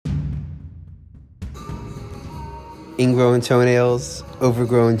Ingrown toenails,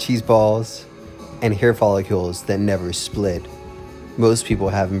 overgrown cheese balls, and hair follicles that never split. Most people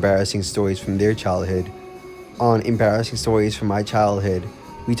have embarrassing stories from their childhood. On Embarrassing Stories from My Childhood,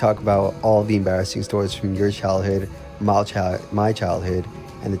 we talk about all the embarrassing stories from your childhood, my childhood,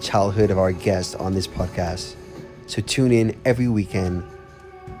 and the childhood of our guests on this podcast. So tune in every weekend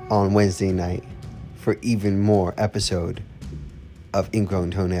on Wednesday night for even more episode of Ingrown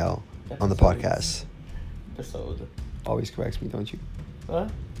Toenail on the podcast. Episode. Always corrects me, don't you?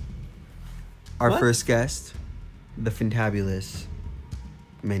 What? Our What? first guest, the fantabulous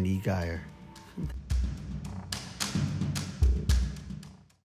Mendy Geyer.